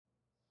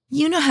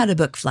You know how to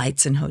book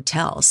flights and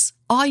hotels.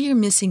 All you're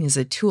missing is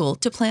a tool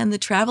to plan the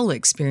travel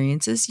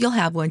experiences you'll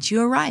have once you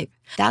arrive.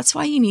 That's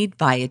why you need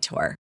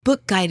Viator.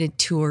 Book guided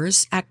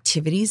tours,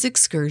 activities,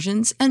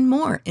 excursions, and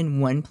more in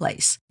one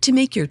place to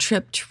make your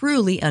trip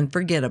truly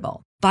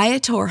unforgettable.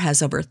 Viator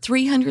has over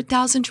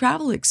 300,000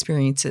 travel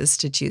experiences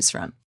to choose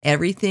from.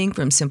 Everything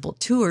from simple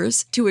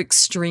tours to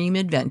extreme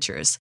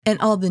adventures and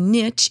all the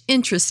niche,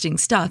 interesting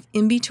stuff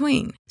in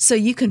between. So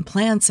you can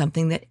plan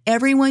something that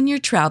everyone you're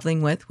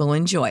traveling with will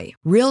enjoy.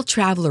 Real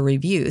traveler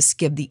reviews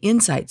give the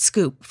inside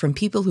scoop from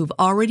people who've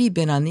already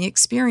been on the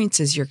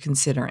experiences you're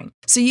considering.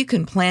 So you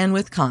can plan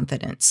with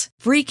confidence.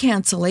 Free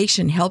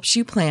cancellation helps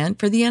you plan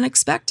for the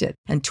unexpected.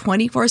 And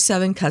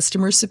 24/7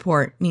 customer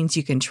support means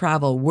you can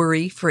travel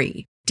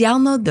worry-free.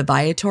 Download the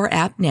Viator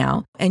app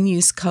now and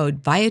use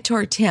code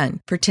Viator10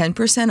 for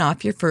 10%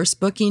 off your first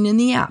booking in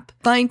the app.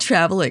 Find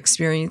travel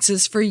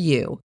experiences for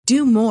you.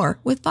 Do more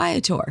with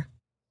Viator.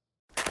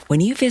 When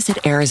you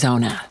visit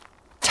Arizona,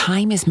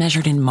 time is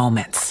measured in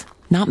moments,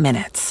 not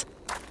minutes.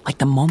 Like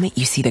the moment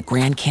you see the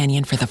Grand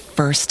Canyon for the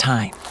first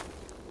time.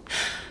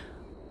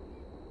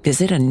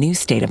 Visit a new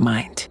state of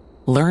mind.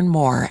 Learn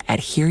more at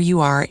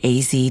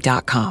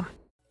hereyouareaz.com.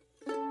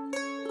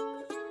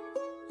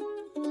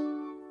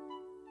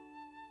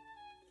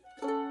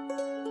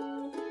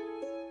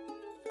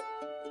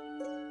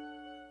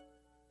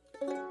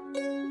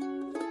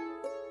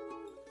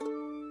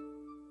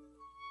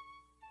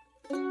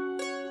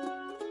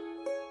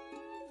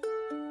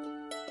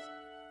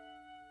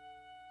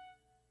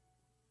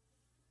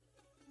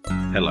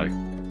 Hello.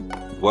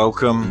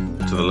 Welcome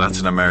to the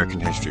Latin American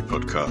History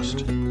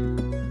Podcast.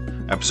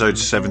 Episode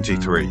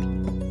 73.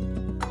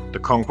 The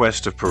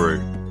Conquest of Peru,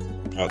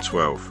 Part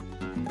 12.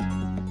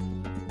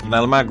 When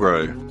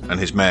Almagro and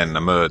his men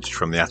emerged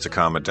from the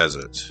Atacama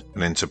Desert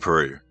and into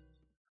Peru,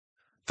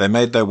 they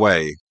made their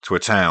way to a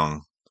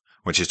town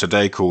which is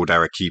today called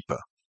Arequipa.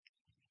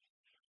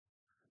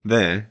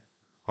 There,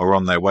 or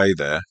on their way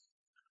there,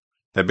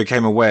 they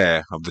became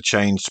aware of the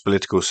changed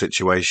political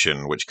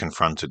situation which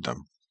confronted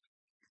them.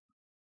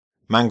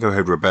 Manco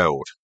had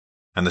rebelled,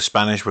 and the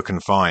Spanish were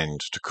confined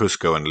to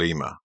Cusco and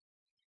Lima.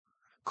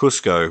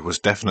 Cusco was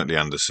definitely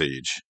under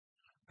siege,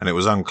 and it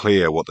was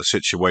unclear what the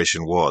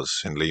situation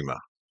was in Lima.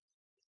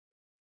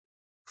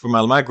 From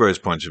Almagro's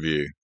point of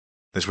view,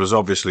 this was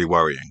obviously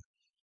worrying.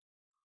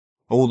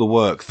 All the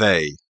work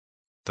they,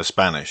 the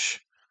Spanish,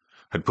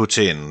 had put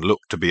in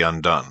looked to be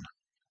undone,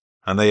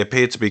 and they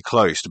appeared to be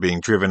close to being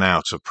driven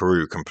out of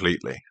Peru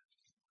completely.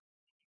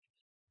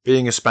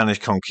 Being a Spanish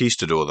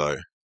conquistador, though,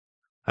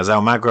 as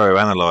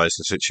Almagro analysed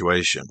the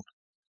situation,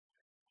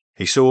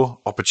 he saw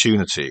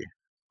opportunity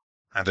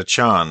and a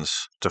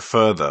chance to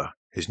further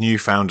his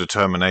newfound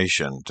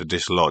determination to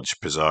dislodge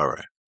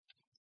Pizarro.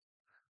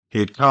 He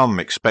had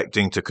come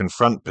expecting to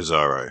confront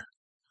Pizarro,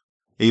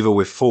 either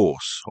with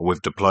force or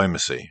with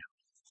diplomacy.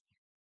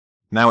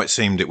 Now it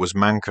seemed it was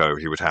Manco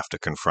he would have to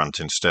confront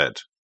instead,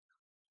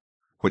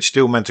 which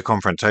still meant a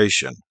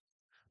confrontation,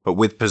 but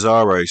with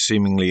Pizarro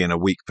seemingly in a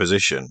weak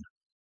position.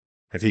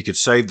 If he could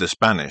save the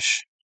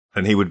Spanish,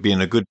 then he would be in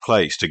a good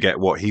place to get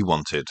what he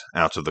wanted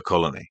out of the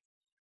colony.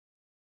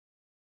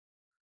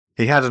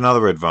 He had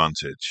another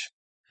advantage,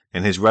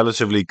 in his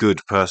relatively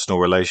good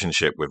personal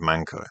relationship with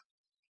Manco.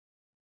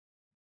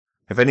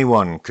 If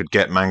anyone could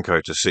get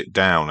Manco to sit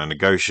down and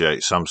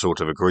negotiate some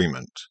sort of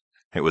agreement,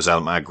 it was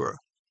Almagro.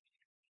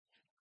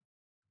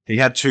 He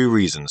had two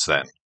reasons,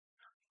 then,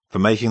 for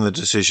making the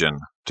decision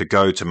to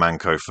go to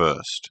Manco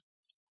first.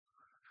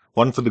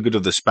 One for the good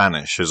of the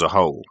Spanish as a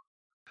whole,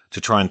 to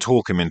try and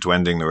talk him into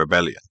ending the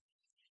rebellion,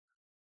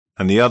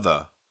 and the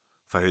other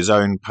for his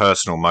own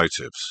personal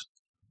motives,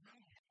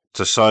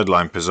 to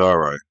sideline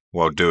Pizarro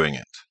while doing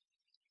it.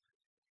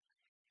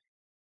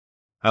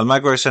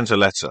 Almagro sent a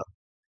letter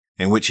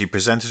in which he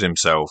presented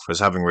himself as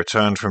having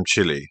returned from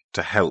Chile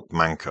to help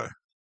Manco.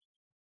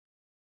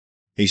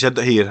 He said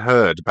that he had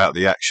heard about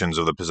the actions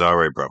of the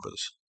Pizarro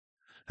brothers,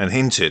 and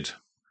hinted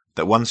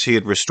that once he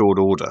had restored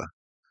order,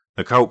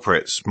 the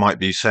culprits might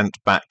be sent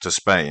back to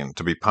Spain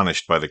to be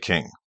punished by the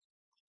king.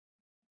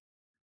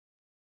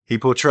 He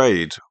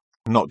portrayed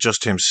not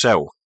just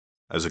himself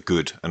as a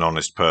good and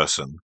honest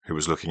person who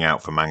was looking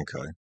out for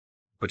Manco,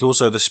 but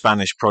also the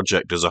Spanish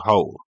project as a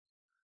whole.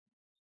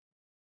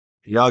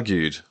 He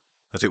argued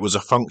that it was a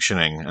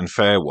functioning and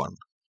fair one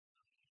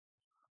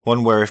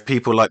where if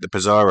people like the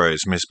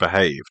Pizarros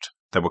misbehaved,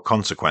 there were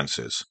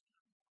consequences,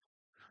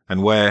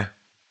 and where,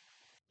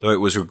 though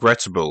it was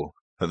regrettable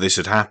that this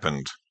had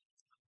happened,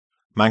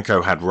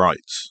 Manco had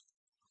rights.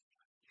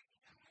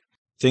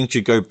 Things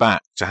should go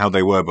back to how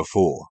they were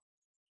before,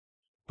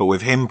 but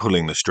with him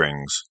pulling the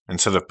strings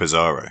instead of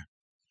Pizarro.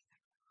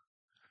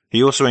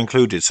 He also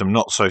included some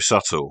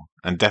not-so-subtle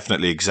and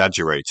definitely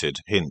exaggerated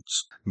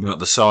hints about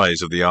the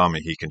size of the army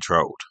he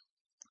controlled.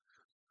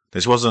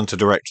 This wasn't a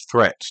direct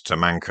threat to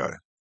Manco.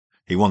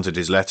 He wanted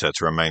his letter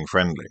to remain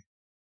friendly.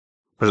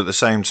 But at the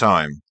same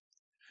time,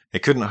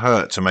 it couldn't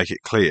hurt to make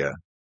it clear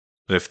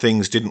that if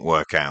things didn't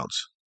work out,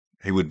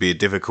 he would be a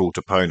difficult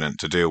opponent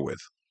to deal with.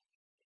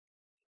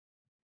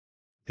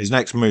 His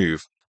next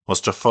move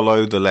was to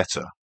follow the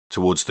letter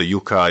towards the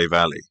Yucay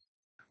Valley,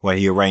 where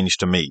he arranged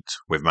to meet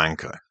with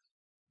Manco.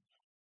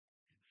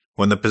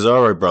 When the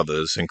Pizarro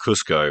brothers in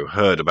Cusco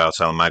heard about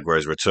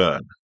Almagro's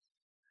return,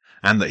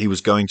 and that he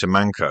was going to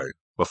Manco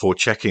before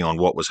checking on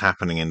what was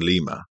happening in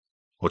Lima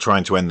or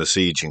trying to end the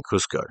siege in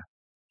Cusco,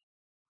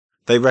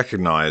 they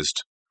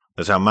recognized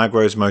that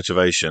Almagro's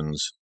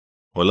motivations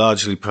were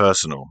largely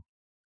personal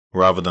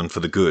rather than for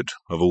the good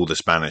of all the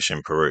Spanish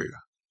in Peru.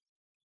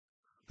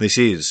 This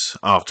is,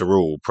 after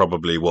all,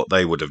 probably what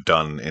they would have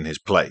done in his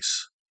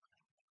place,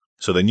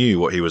 so they knew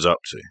what he was up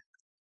to.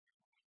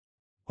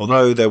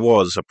 Although there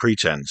was a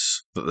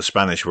pretense that the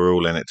Spanish were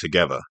all in it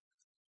together,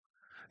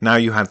 now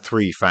you had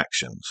three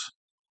factions: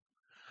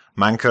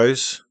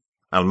 Mancos,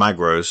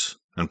 Almagros,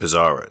 and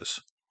Pizarros,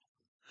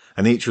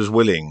 and each was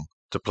willing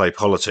to play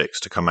politics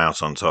to come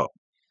out on top.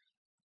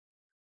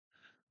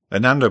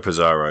 Hernando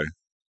Pizarro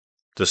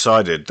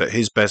decided that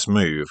his best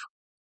move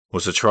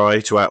was to try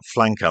to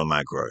outflank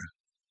Almagro.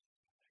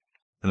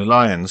 An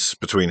alliance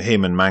between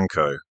him and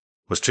Manco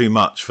was too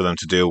much for them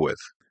to deal with,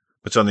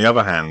 but on the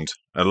other hand,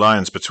 an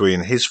alliance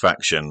between his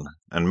faction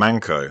and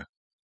Manco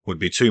would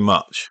be too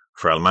much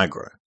for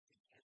Almagro.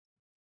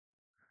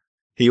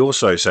 He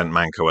also sent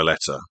Manco a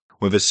letter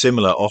with a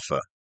similar offer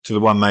to the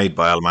one made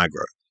by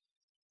Almagro.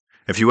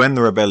 If you end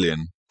the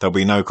rebellion, there'll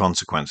be no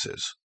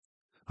consequences,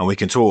 and we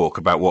can talk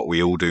about what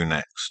we all do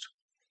next.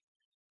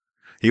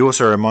 He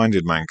also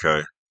reminded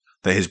Manco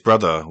that his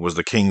brother was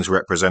the king's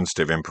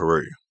representative in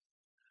Peru,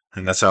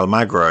 and that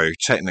Almagro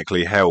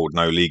technically held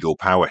no legal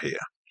power here.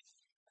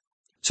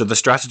 So the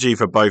strategy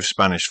for both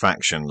Spanish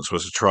factions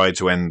was to try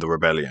to end the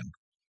rebellion,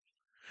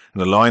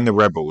 and align the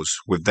rebels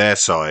with their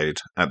side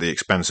at the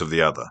expense of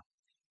the other.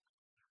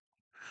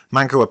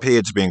 Manco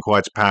appeared to be in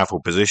quite a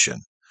powerful position,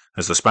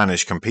 as the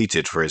Spanish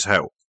competed for his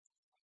help.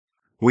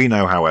 We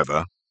know,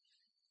 however,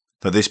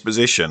 that this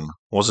position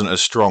wasn't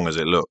as strong as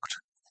it looked.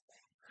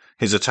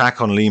 His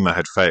attack on Lima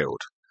had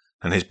failed,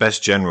 and his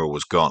best general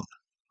was gone.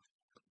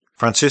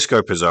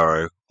 Francisco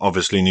Pizarro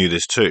obviously knew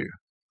this too,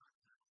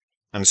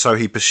 and so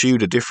he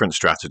pursued a different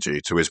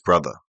strategy to his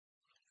brother.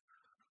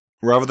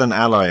 Rather than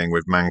allying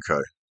with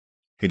Manco,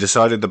 he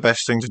decided the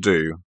best thing to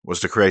do was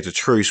to create a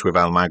truce with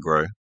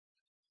Almagro,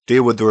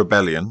 deal with the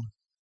rebellion,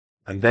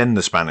 and then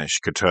the Spanish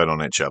could turn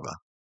on each other.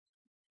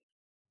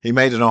 He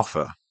made an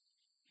offer.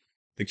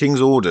 The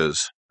king's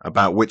orders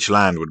about which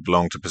land would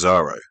belong to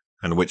Pizarro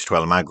and which to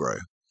Almagro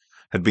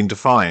had been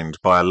defined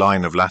by a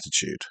line of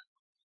latitude.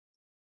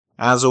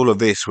 As all of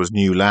this was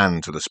new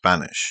land to the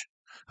Spanish,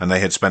 and they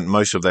had spent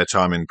most of their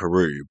time in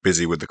Peru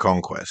busy with the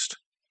conquest,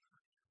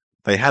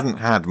 they hadn't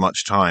had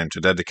much time to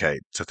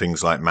dedicate to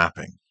things like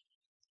mapping.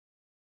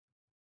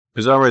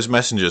 Pizarro's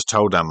messengers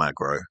told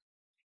Almagro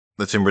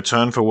that in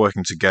return for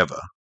working together,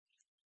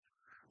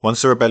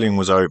 once the rebellion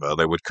was over,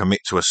 they would commit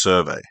to a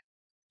survey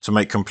to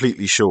make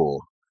completely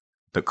sure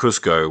that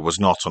Cusco was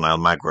not on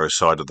Almagro's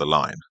side of the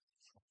line.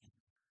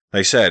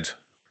 They said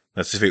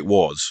that if it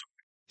was,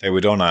 they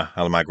would honour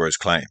Almagro's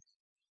claim.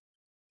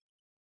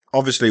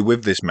 Obviously,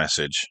 with this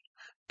message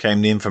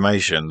came the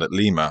information that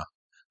Lima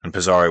and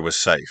Pizarro was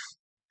safe.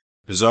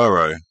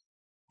 Pizarro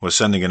was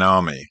sending an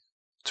army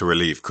to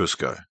relieve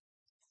Cusco.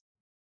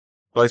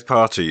 Both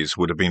parties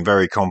would have been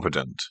very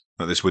confident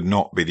that this would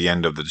not be the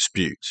end of the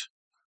dispute,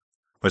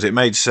 but it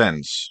made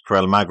sense for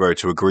Almagro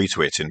to agree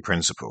to it in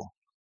principle,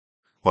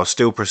 while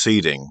still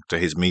proceeding to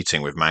his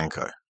meeting with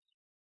Manco.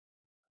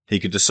 He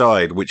could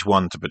decide which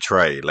one to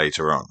betray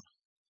later on.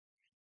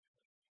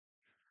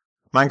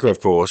 Manco,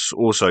 of course,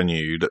 also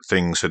knew that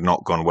things had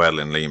not gone well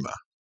in Lima,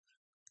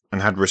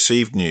 and had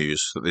received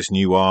news that this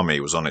new army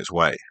was on its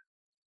way.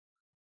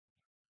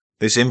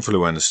 This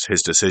influenced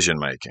his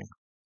decision-making.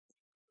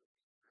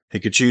 He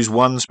could choose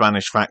one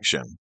Spanish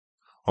faction,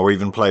 or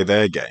even play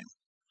their game,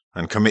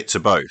 and commit to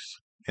both,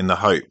 in the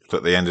hope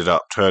that they ended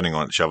up turning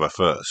on each other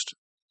first.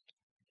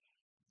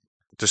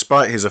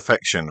 Despite his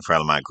affection for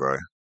Almagro,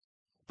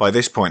 by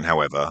this point,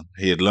 however,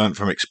 he had learnt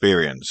from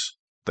experience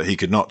that he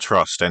could not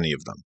trust any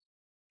of them.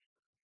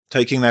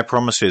 Taking their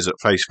promises at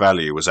face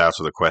value was out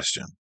of the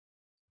question.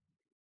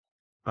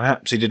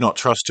 Perhaps he did not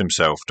trust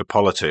himself to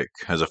politic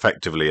as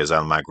effectively as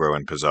Almagro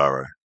and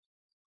Pizarro,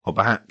 or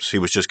perhaps he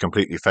was just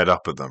completely fed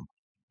up with them,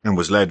 and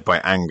was led by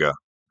anger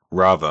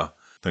rather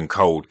than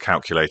cold,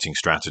 calculating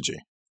strategy.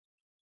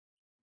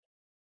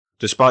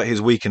 Despite his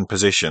weakened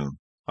position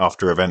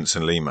after events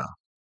in Lima,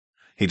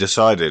 he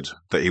decided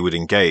that he would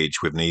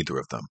engage with neither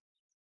of them.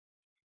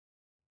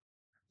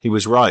 He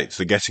was right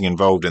that getting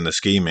involved in the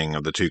scheming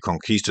of the two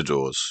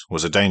conquistadors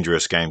was a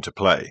dangerous game to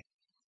play.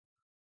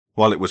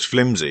 While it was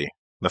flimsy,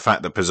 the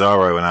fact that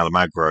Pizarro and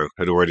Almagro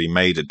had already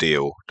made a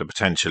deal to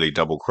potentially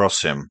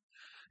double-cross him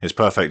is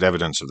perfect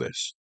evidence of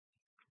this.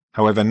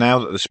 However, now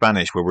that the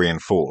Spanish were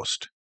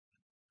reinforced,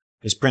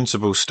 his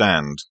principal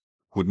stand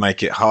would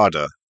make it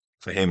harder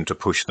for him to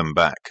push them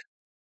back.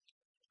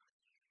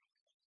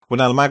 When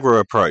Almagro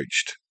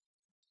approached,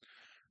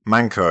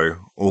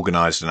 Manco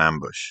organized an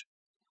ambush.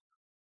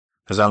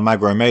 As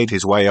Almagro made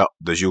his way up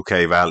the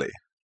Yucay Valley,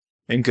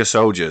 Inca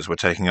soldiers were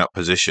taking up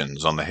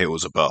positions on the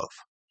hills above.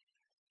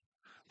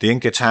 The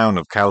Inca town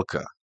of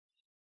Calca,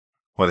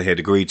 where they had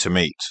agreed to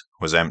meet,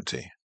 was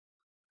empty,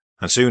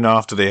 and soon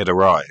after they had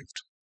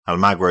arrived,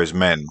 Almagro's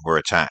men were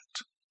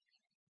attacked.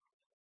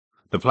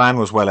 The plan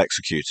was well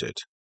executed,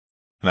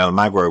 and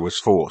Almagro was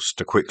forced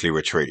to quickly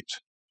retreat.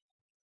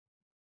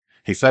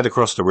 He fled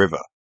across the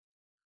river,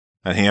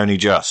 and he only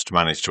just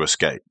managed to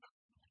escape.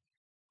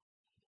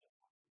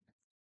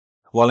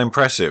 While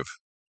impressive,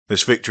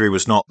 this victory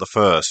was not the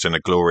first in a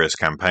glorious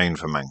campaign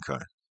for Manco.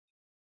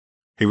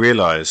 He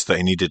realized that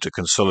he needed to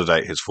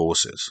consolidate his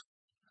forces,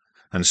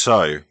 and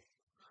so,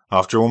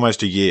 after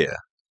almost a year,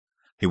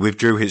 he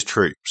withdrew his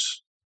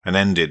troops and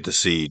ended the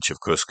siege of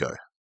Cusco.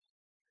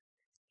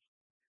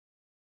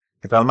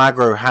 If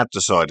Almagro had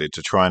decided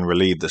to try and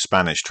relieve the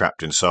Spanish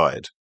trapped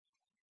inside,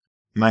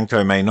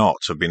 Manco may not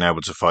have been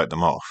able to fight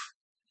them off,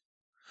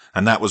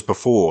 and that was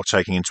before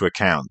taking into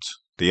account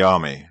the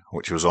army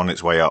which was on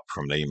its way up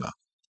from Lima.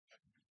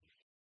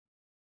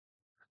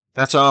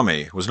 That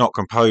army was not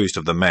composed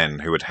of the men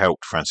who had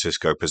helped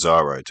Francisco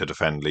Pizarro to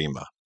defend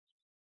Lima.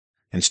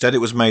 Instead, it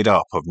was made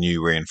up of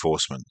new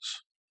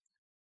reinforcements.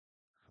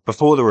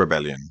 Before the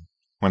rebellion,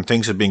 when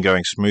things had been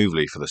going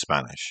smoothly for the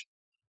Spanish,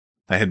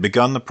 they had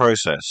begun the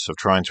process of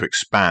trying to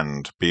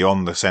expand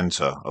beyond the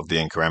center of the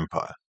Inca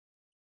Empire.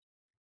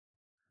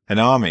 An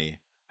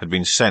army had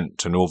been sent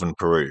to northern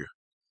Peru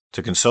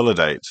to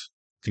consolidate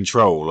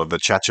control of the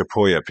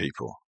Chachapoya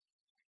people.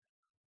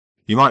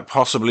 You might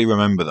possibly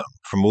remember them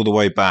from all the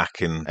way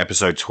back in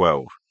episode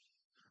 12,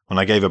 when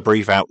I gave a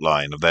brief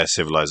outline of their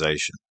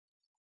civilization.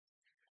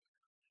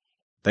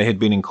 They had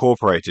been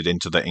incorporated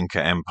into the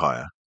Inca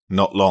Empire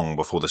not long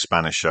before the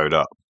Spanish showed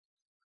up,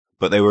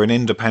 but they were an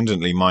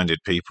independently minded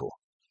people,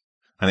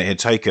 and it had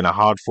taken a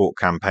hard-fought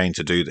campaign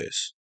to do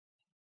this.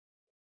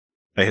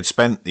 They had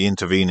spent the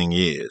intervening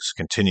years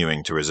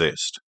continuing to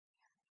resist.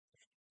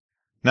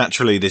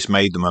 Naturally, this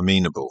made them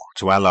amenable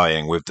to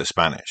allying with the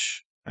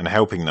Spanish and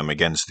helping them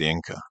against the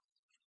Inca.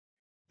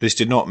 This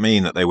did not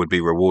mean that they would be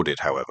rewarded,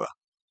 however.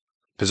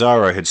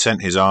 Pizarro had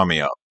sent his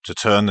army up to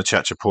turn the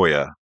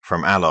Chachapoya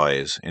from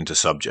allies into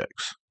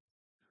subjects.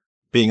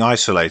 Being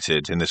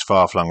isolated in this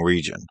far-flung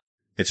region,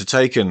 it had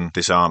taken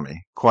this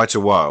army quite a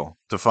while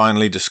to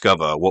finally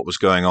discover what was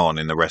going on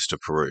in the rest of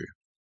Peru.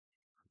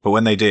 But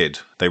when they did,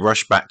 they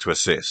rushed back to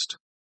assist.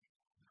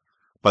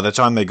 By the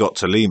time they got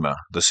to Lima,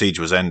 the siege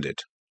was ended,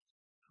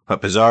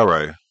 but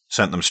Pizarro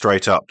sent them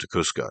straight up to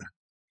Cusco.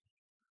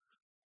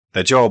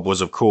 Their job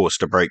was, of course,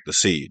 to break the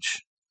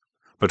siege,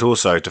 but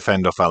also to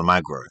fend off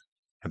Almagro,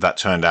 if that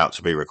turned out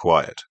to be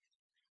required.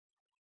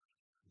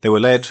 They were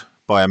led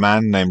by a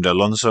man named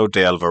Alonso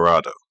de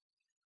Alvarado,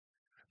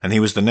 and he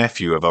was the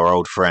nephew of our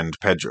old friend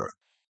Pedro,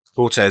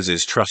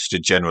 Cortez's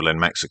trusted general in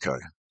Mexico,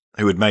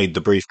 who had made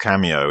the brief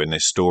cameo in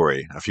this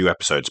story a few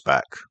episodes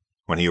back,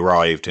 when he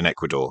arrived in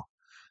Ecuador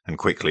and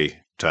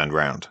quickly turned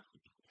round.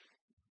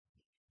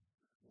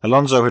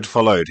 Alonso had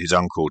followed his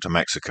uncle to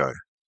Mexico,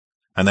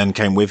 and then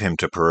came with him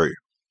to Peru.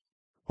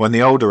 When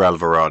the older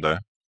Alvarado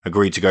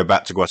agreed to go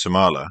back to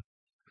Guatemala,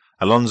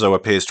 Alonso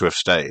appears to have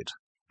stayed,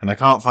 and I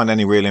can't find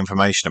any real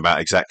information about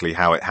exactly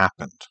how it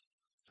happened.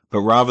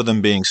 But rather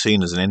than being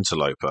seen as an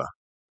interloper,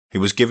 he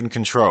was given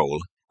control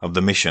of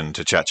the mission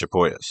to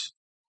Chachapoyas.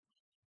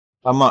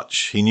 How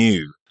much he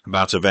knew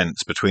about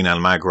events between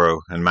Almagro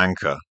and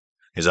Manco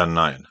is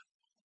unknown,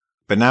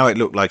 but now it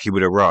looked like he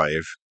would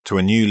arrive to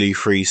a newly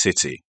free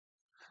city,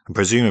 and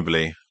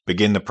presumably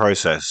begin the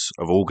process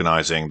of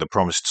organizing the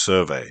promised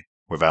survey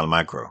with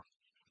Almagro.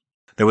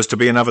 There was to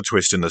be another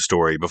twist in the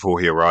story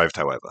before he arrived,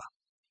 however.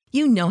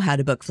 You know how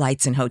to book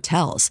flights and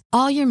hotels.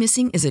 All you're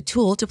missing is a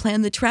tool to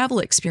plan the travel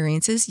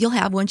experiences you'll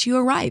have once you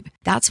arrive.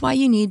 That's why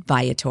you need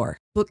Viator.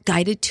 Book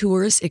guided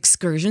tours,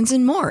 excursions,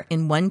 and more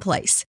in one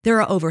place. There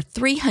are over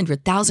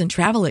 300,000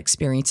 travel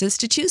experiences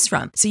to choose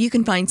from, so you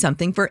can find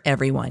something for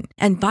everyone.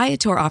 And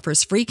Viator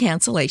offers free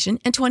cancellation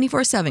and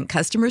 24/7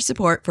 customer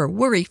support for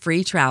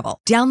worry-free travel.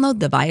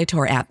 Download the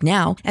Viator app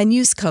now and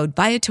use code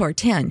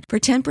Viator10 for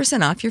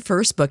 10% off your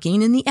first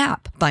booking in the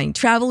app. Find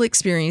travel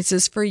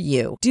experiences for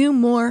you. Do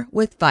more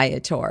with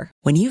Viator.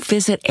 When you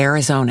visit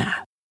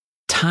Arizona,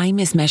 time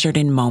is measured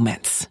in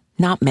moments,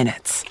 not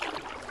minutes.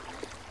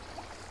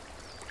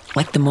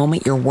 Like the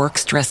moment your work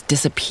stress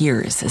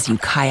disappears as you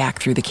kayak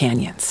through the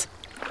canyons.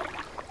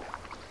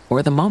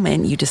 Or the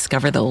moment you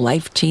discover the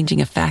life-changing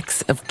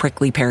effects of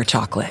prickly pear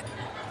chocolate.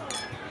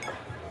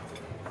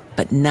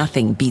 But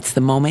nothing beats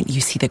the moment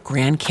you see the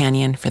Grand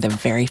Canyon for the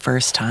very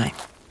first time.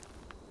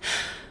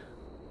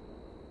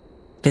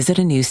 Visit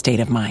a new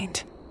state of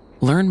mind.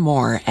 Learn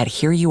more at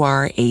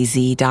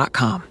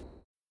hereyouareaz.com.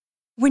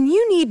 When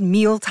you need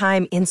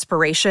mealtime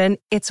inspiration,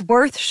 it's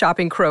worth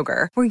shopping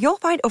Kroger, where you'll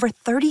find over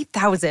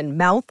 30,000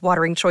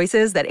 mouth-watering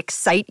choices that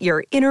excite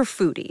your inner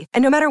foodie.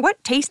 And no matter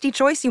what tasty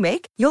choice you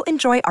make, you'll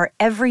enjoy our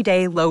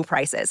everyday low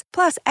prices,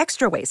 plus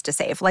extra ways to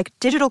save, like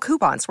digital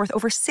coupons worth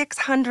over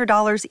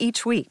 $600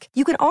 each week.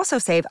 You can also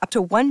save up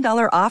to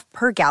 $1 off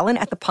per gallon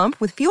at the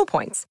pump with fuel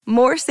points.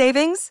 More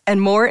savings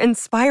and more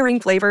inspiring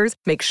flavors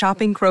make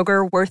shopping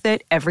Kroger worth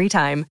it every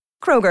time.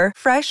 Kroger,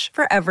 fresh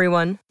for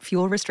everyone.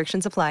 Fuel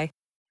restrictions apply.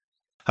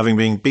 Having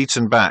been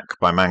beaten back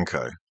by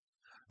Manco,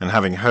 and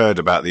having heard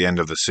about the end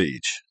of the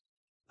siege,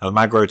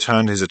 Almagro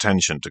turned his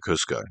attention to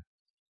Cusco.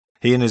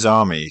 He and his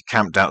army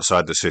camped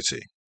outside the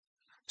city,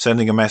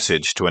 sending a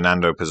message to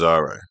Hernando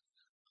Pizarro,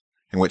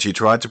 in which he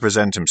tried to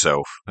present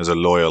himself as a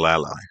loyal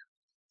ally.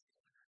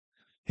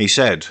 He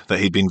said that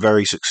he'd been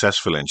very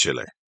successful in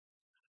Chile,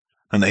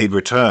 and that he'd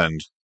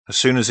returned as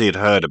soon as he had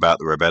heard about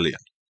the rebellion.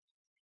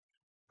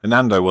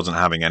 Hernando wasn't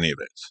having any of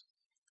it.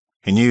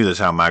 He knew that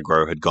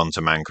Almagro had gone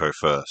to Manco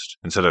first,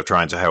 instead of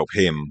trying to help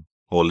him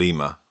or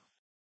Lima.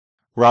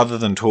 Rather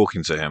than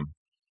talking to him,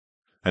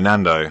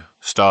 Hernando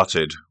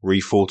started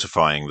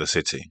refortifying the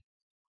city.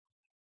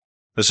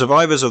 The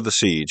survivors of the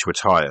siege were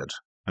tired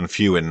and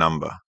few in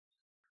number.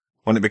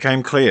 When it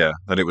became clear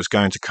that it was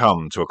going to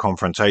come to a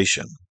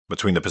confrontation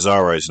between the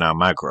Pizarros and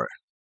Almagro,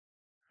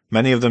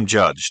 many of them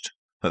judged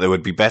that they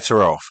would be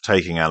better off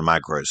taking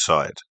Almagro's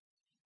side.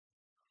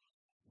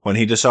 When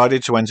he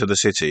decided to enter the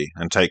city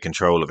and take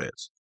control of it,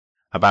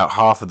 about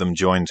half of them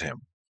joined him,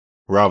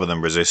 rather than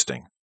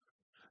resisting,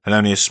 and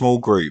only a small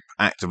group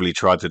actively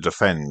tried to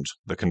defend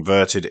the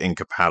converted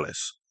Inca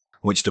palace,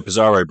 which the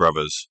Pizarro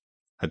brothers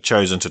had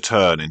chosen to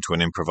turn into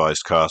an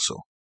improvised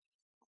castle.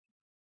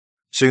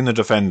 Soon the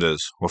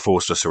defenders were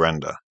forced to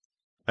surrender.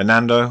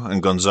 Hernando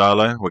and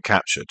Gonzalo were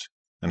captured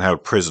and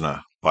held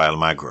prisoner by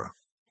Almagro.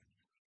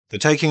 The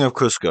taking of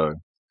Cusco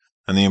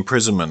and the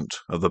imprisonment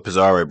of the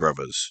Pizarro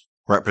brothers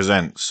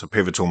represents a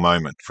pivotal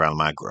moment for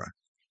Almagro.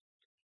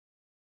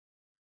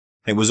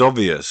 It was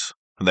obvious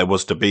that there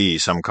was to be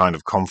some kind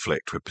of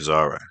conflict with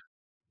Pizarro,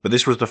 but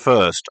this was the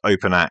first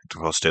open act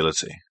of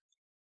hostility,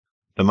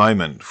 the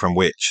moment from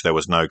which there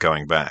was no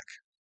going back.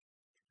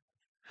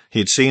 He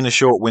had seen a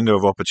short window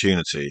of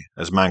opportunity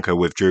as Manco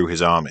withdrew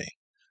his army,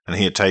 and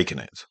he had taken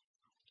it.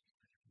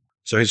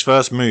 So his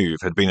first move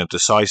had been a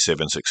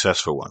decisive and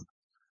successful one,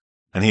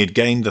 and he had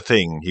gained the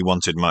thing he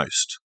wanted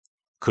most,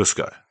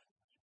 Cusco.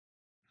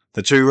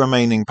 The two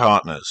remaining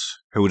partners,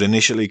 who had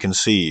initially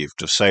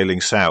conceived of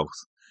sailing south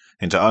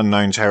into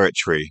unknown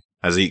territory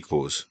as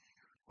equals,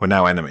 were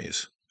now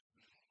enemies,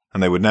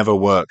 and they would never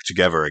work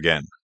together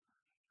again.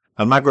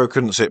 Almagro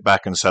couldn't sit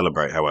back and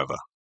celebrate, however.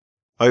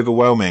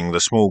 Overwhelming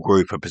the small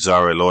group of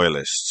Pizarro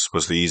loyalists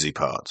was the easy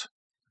part.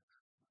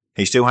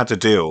 He still had to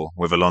deal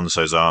with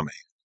Alonso's army,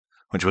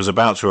 which was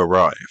about to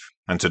arrive,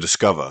 and to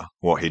discover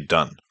what he'd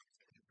done.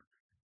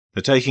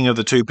 The taking of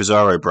the two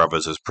Pizarro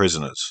brothers as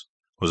prisoners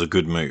was a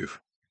good move.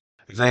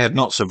 If they had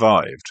not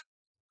survived,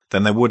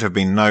 then there would have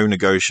been no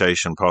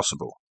negotiation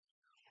possible,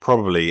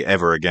 probably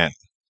ever again.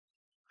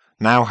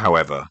 Now,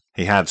 however,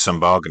 he had some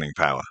bargaining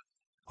power,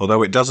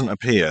 although it doesn't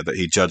appear that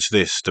he judged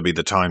this to be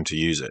the time to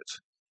use it.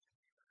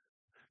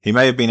 He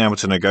may have been able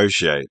to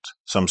negotiate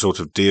some sort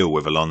of deal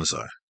with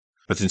Alonso,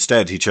 but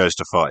instead he chose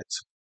to fight.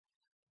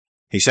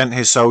 He sent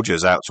his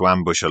soldiers out to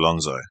ambush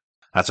Alonso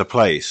at a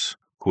place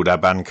called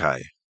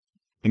Abancay.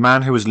 The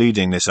man who was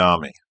leading this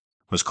army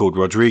was called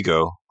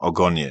Rodrigo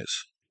Ordóñez,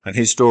 and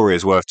his story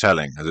is worth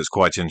telling as it's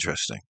quite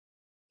interesting.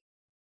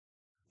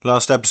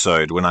 Last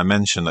episode, when I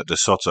mentioned that De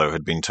Soto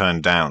had been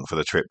turned down for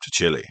the trip to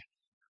Chile,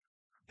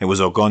 it was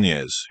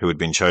Ordóñez who had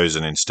been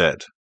chosen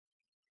instead.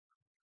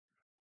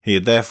 He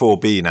had therefore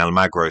been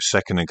Almagro's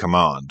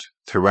second-in-command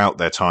throughout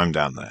their time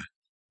down there.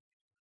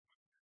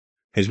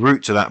 His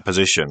route to that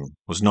position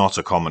was not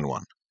a common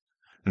one,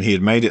 and he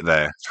had made it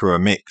there through a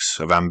mix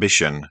of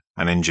ambition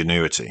and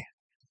ingenuity.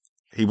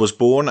 He was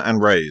born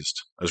and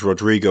raised as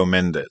Rodrigo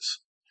Méndez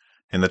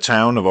in the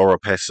town of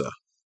Oropesa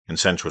in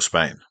central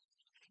Spain.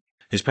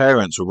 His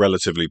parents were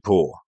relatively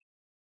poor,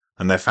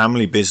 and their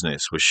family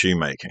business was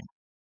shoemaking.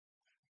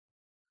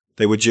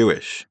 They were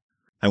Jewish,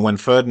 and when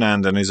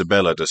Ferdinand and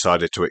Isabella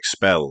decided to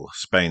expel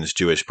Spain's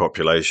Jewish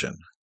population,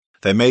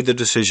 they made the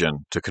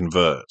decision to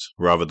convert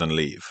rather than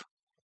leave.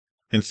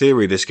 In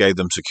theory, this gave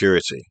them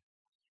security,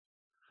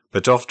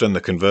 but often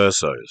the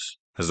conversos,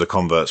 as the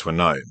converts were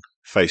known,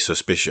 faced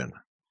suspicion,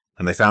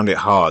 and they found it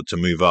hard to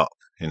move up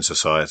in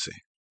society.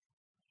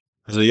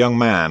 As a young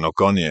man,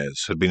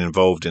 Ordóñez had been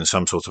involved in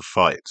some sort of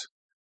fight,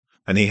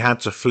 and he had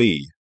to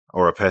flee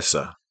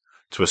Oropesa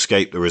to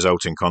escape the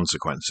resulting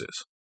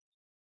consequences.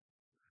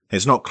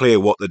 It's not clear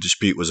what the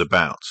dispute was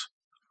about,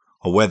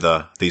 or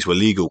whether these were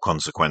legal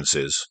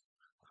consequences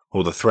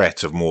or the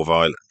threat of more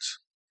violence.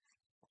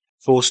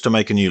 Forced to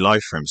make a new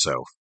life for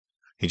himself,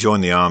 he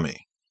joined the army,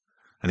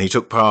 and he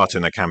took part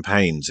in the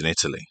campaigns in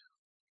Italy.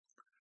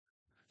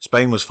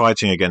 Spain was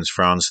fighting against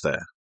France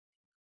there,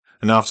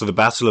 and after the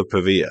Battle of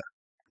Pavia,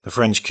 the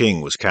French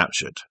king was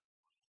captured.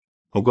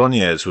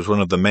 Ordóñez was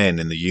one of the men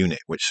in the unit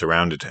which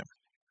surrounded him.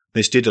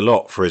 This did a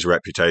lot for his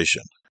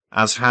reputation,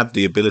 as had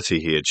the ability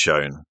he had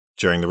shown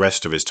during the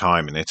rest of his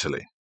time in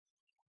Italy.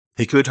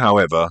 He could,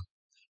 however,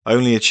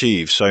 only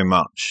achieve so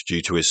much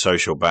due to his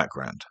social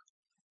background.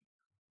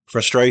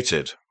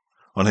 Frustrated,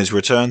 on his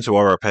return to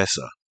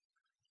Oropesa,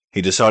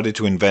 he decided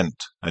to invent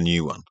a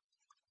new one.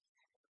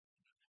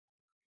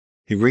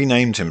 He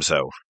renamed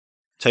himself,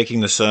 taking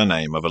the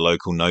surname of a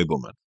local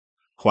nobleman,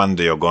 Juan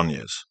de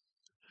Ordóñez,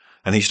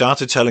 and he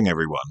started telling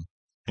everyone,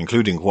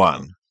 including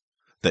Juan,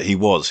 that he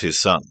was his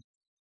son.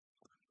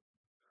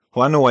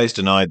 Juan always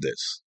denied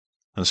this,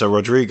 and so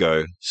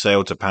Rodrigo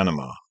sailed to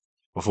Panama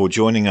before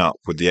joining up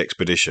with the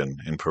expedition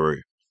in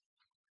Peru.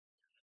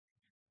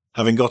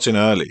 Having got in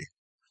early,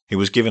 he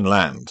was given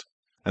land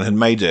and had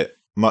made it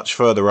much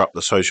further up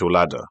the social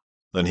ladder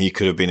than he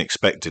could have been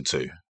expected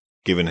to,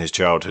 given his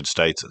childhood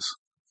status.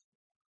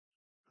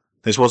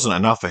 This wasn't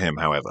enough for him,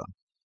 however.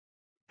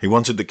 He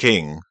wanted the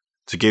king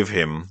to give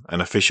him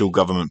an official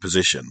government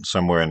position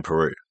somewhere in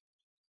Peru.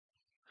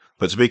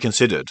 But to be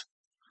considered,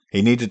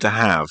 he needed to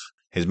have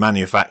his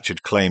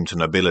manufactured claim to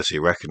nobility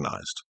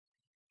recognized.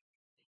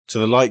 To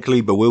the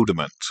likely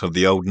bewilderment of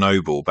the old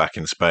noble back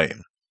in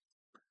Spain,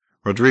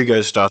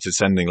 Rodrigo started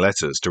sending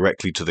letters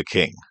directly to the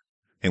king,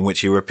 in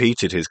which he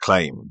repeated his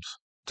claims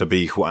to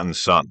be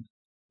Juan's son.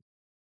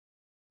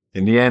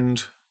 In the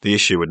end, the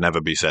issue would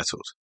never be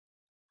settled.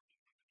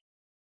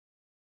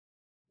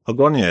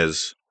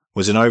 Ordóñez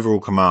was in overall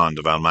command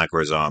of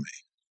Almagro's army,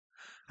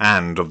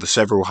 and of the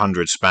several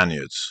hundred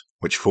Spaniards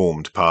which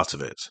formed part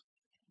of it.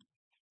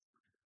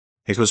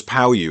 It was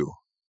Pauyu,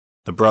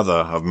 the brother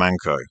of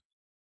Manco,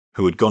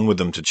 who had gone with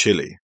them to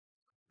Chile,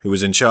 who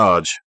was in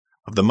charge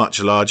of the much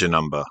larger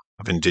number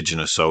of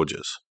indigenous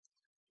soldiers.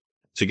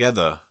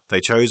 Together, they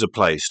chose a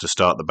place to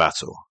start the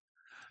battle,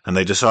 and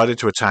they decided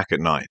to attack at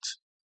night.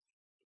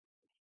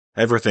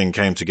 Everything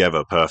came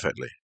together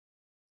perfectly.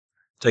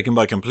 Taken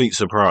by complete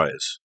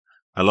surprise,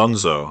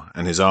 Alonso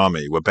and his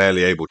army were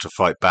barely able to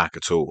fight back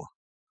at all.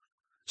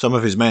 Some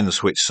of his men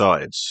switched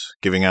sides,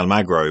 giving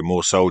Almagro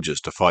more soldiers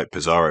to fight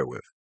Pizarro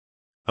with.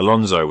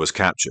 Alonso was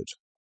captured.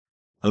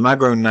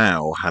 Almagro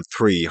now had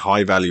 3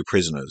 high-value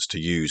prisoners to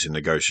use in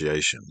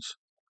negotiations.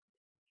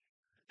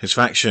 His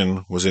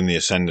faction was in the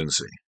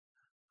ascendancy,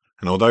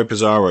 and although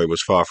Pizarro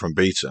was far from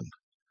beaten,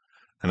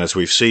 and as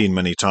we've seen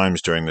many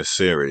times during this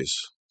series,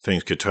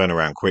 things could turn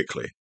around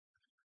quickly,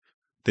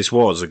 this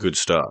was a good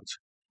start.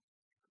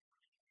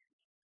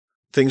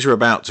 Things were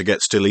about to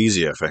get still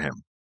easier for him,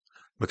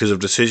 because of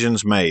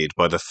decisions made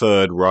by the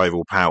third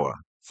rival power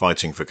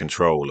fighting for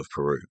control of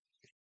Peru.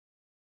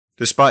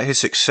 Despite his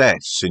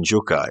success in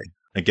Yucay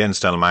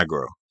against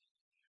Almagro,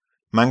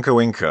 Manco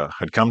Inca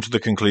had come to the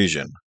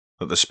conclusion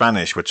that the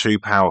Spanish were too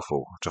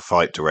powerful to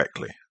fight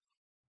directly.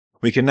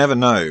 We can never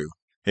know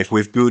if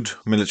with good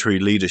military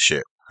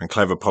leadership and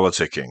clever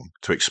politicking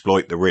to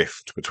exploit the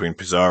rift between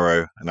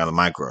Pizarro and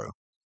Almagro,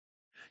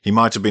 he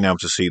might have been able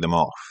to see them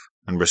off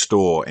and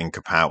restore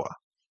Inca power.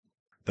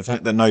 The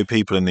fact that no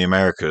people in the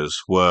Americas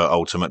were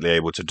ultimately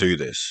able to do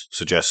this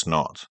suggests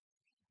not.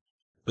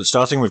 But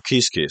starting with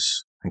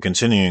Quisquis and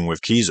continuing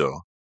with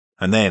Quiso,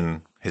 and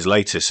then his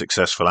latest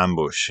successful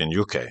ambush in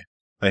Yucay,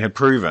 they had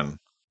proven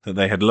that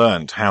they had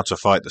learned how to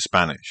fight the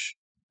Spanish,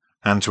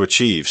 and to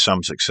achieve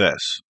some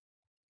success.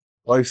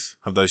 Both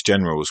of those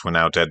generals were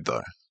now dead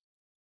though,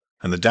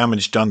 and the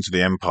damage done to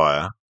the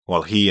empire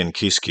while he and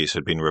Quisquis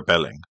had been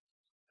rebelling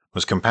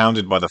was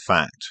compounded by the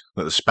fact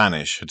that the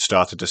Spanish had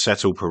started to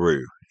settle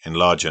Peru in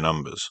larger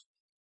numbers.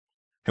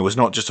 It was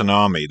not just an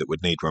army that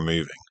would need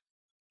removing.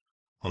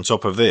 On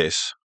top of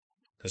this,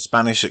 the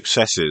Spanish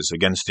successes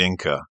against the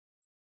Inca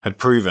had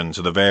proven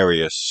to the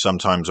various,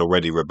 sometimes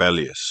already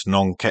rebellious,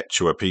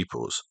 non-Quechua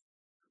peoples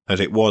that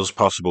it was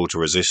possible to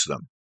resist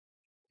them.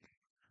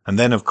 And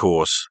then, of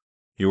course,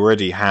 you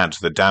already had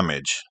the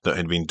damage that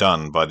had been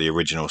done by the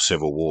original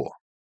civil war.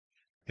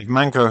 If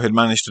Manco had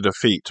managed to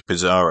defeat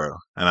Pizarro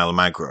and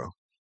Almagro,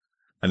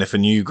 and if a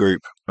new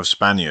group of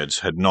Spaniards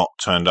had not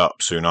turned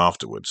up soon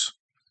afterwards,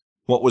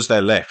 what was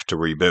there left to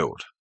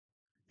rebuild?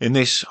 In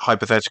this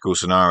hypothetical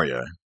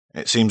scenario,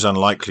 it seems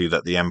unlikely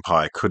that the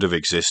empire could have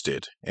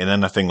existed in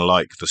anything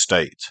like the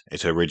state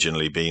it had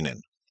originally been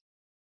in.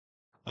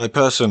 I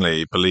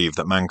personally believe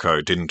that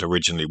Manco didn't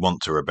originally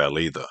want to rebel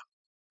either,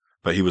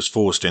 but he was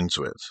forced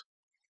into it.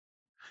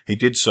 He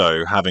did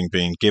so having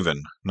been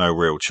given no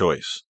real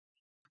choice.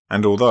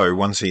 And although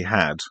once he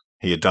had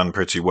done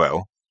pretty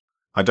well,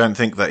 I don't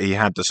think that he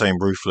had the same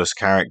ruthless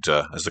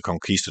character as the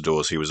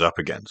conquistadors he was up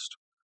against,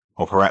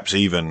 or perhaps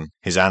even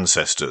his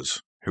ancestors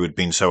who had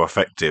been so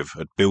effective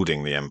at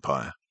building the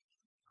empire.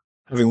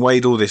 Having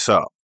weighed all this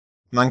up,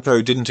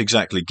 Manco didn't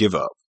exactly give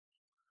up,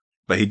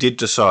 but he did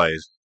decide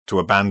to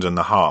abandon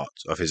the heart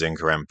of his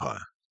Inca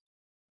empire,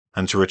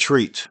 and to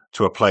retreat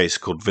to a place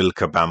called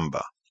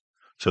Vilcabamba,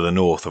 to the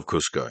north of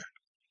Cusco.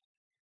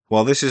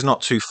 While this is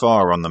not too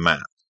far on the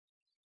map,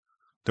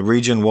 the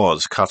region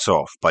was cut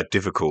off by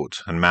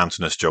difficult and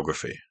mountainous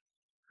geography,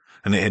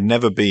 and it had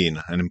never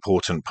been an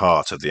important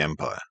part of the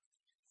empire.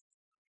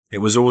 It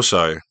was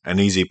also an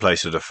easy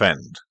place to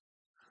defend,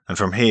 and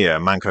from here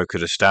Manco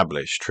could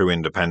establish true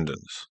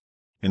independence,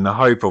 in the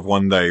hope of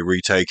one day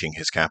retaking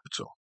his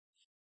capital.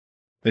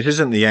 This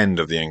isn't the end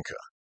of the Inca,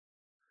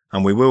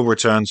 and we will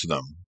return to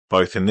them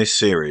both in this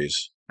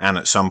series and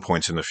at some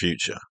point in the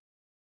future.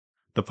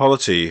 The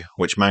polity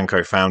which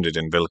Manco founded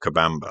in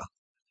Vilcabamba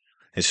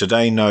is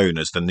today known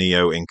as the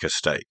Neo-Inca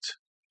state,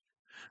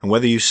 and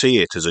whether you see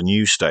it as a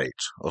new state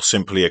or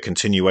simply a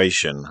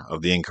continuation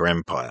of the Inca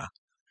Empire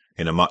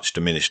in a much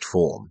diminished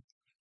form,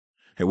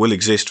 it will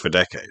exist for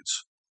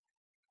decades.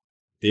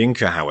 The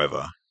Inca,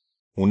 however,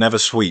 will never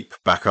sweep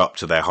back up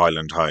to their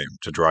highland home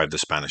to drive the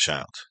Spanish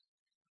out.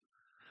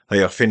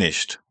 They are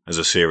finished as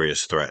a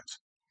serious threat.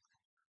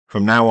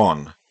 From now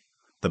on,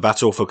 the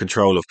battle for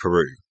control of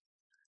Peru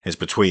is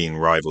between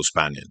rival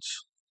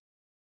Spaniards.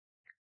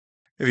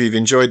 If you've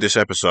enjoyed this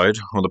episode,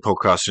 or the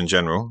podcast in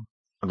general,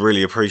 I'd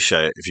really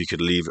appreciate it if you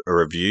could leave a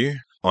review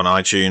on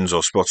iTunes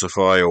or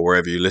Spotify or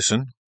wherever you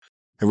listen.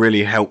 It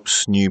really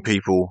helps new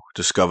people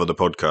discover the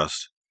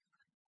podcast.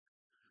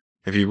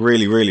 If you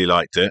really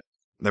liked it,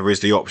 there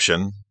is the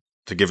option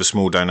to give a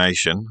small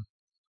donation.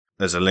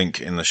 There's a link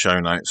in the show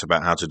notes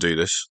about how to do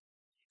this.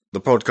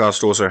 The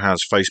podcast also has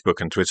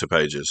Facebook and Twitter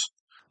pages,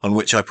 on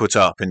which I put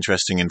up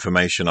interesting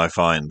information I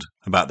find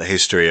about the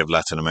history of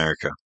Latin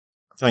America.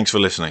 Thanks for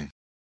listening.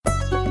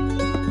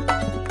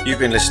 You've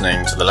been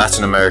listening to the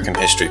Latin American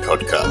History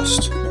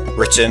Podcast,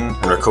 written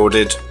and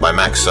recorded by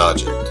Max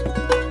Sargent.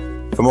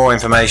 For more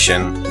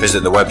information,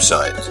 visit the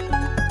website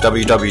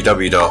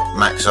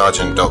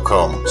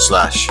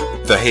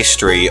www.maxsargent.com/The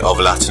History of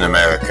Latin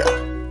America,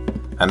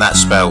 and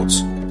that's spelt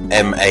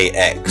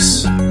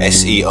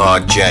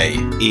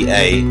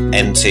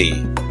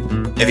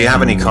MAXSERJEANT. If you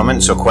have any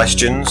comments or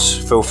questions,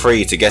 feel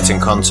free to get in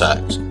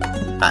contact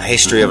at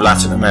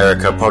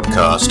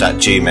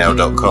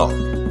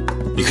historyoflatinamericapodcast@gmail.com.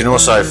 You can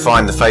also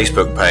find the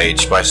Facebook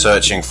page by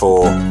searching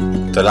for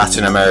the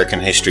Latin American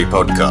History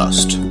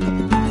Podcast.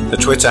 The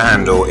Twitter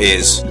handle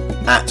is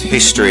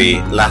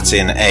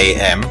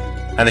 @HistoryLatinAM,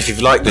 and if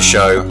you've liked the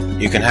show,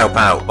 you can help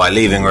out by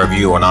leaving a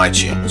review on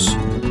iTunes.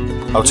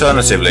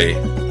 Alternatively,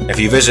 if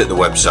you visit the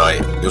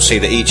website, you'll see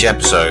that each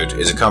episode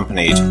is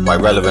accompanied by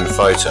relevant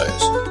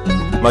photos.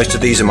 Most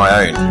of these are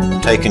my own,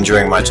 taken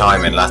during my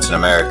time in Latin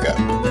America.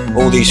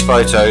 All these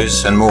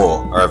photos and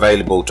more are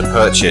available to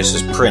purchase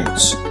as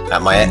prints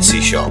at my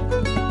Etsy shop.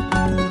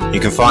 You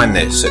can find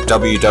this at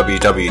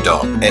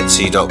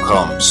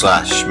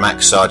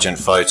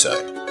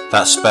www.etsy.com/maxsargentphoto.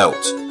 That's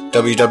spelt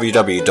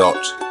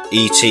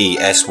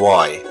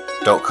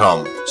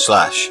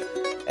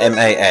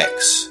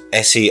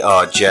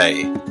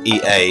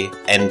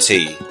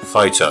www.etsy.com/maxsergeant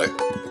photo.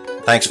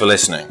 Thanks for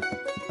listening.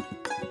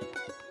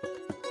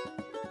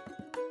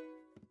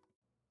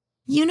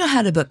 You know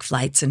how to book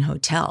flights and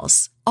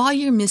hotels. All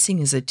you're missing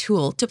is a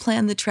tool to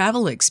plan the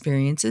travel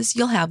experiences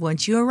you'll have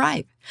once you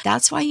arrive.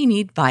 That's why you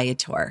need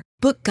Viator.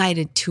 Book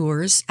guided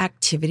tours,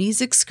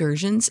 activities,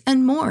 excursions,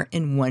 and more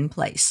in one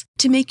place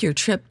to make your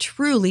trip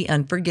truly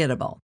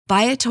unforgettable.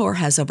 Viator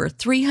has over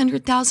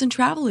 300,000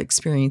 travel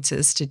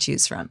experiences to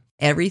choose from.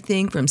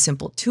 Everything from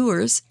simple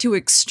tours to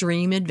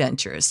extreme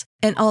adventures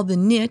and all the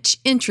niche,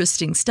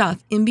 interesting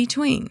stuff in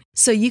between.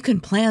 So you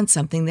can plan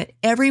something that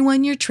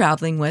everyone you're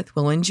traveling with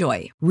will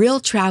enjoy. Real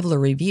traveler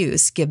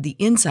reviews give the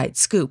inside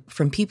scoop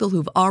from people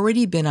who've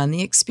already been on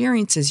the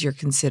experiences you're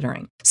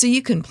considering. So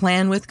you can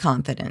plan with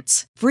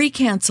confidence. Free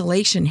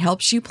cancellation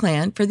helps you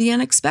plan for the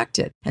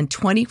unexpected. And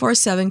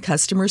 24/7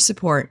 customer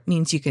support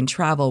means you can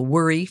travel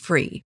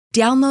worry-free.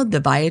 Download the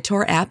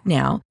Viator app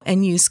now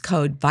and use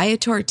code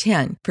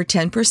Viator10 for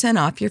 10%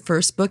 off your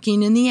first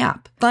booking in the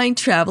app. Find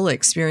travel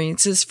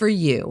experiences for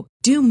you.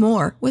 Do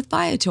more with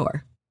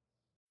Viator.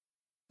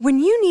 When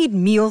you need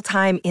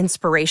mealtime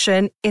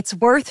inspiration, it's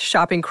worth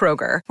shopping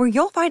Kroger, where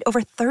you'll find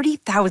over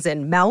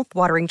 30,000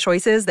 mouth-watering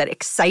choices that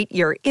excite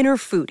your inner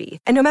foodie.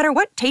 And no matter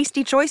what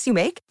tasty choice you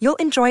make, you'll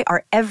enjoy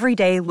our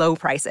everyday low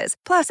prices,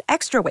 plus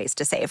extra ways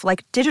to save,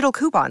 like digital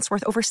coupons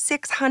worth over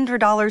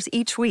 $600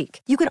 each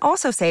week. You can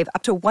also save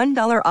up to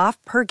 $1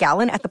 off per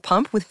gallon at the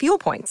pump with fuel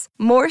points.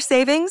 More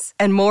savings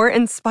and more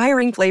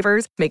inspiring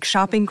flavors make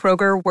shopping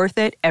Kroger worth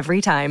it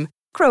every time.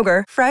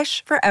 Kroger,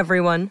 fresh for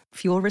everyone.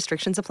 Fuel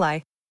restrictions apply.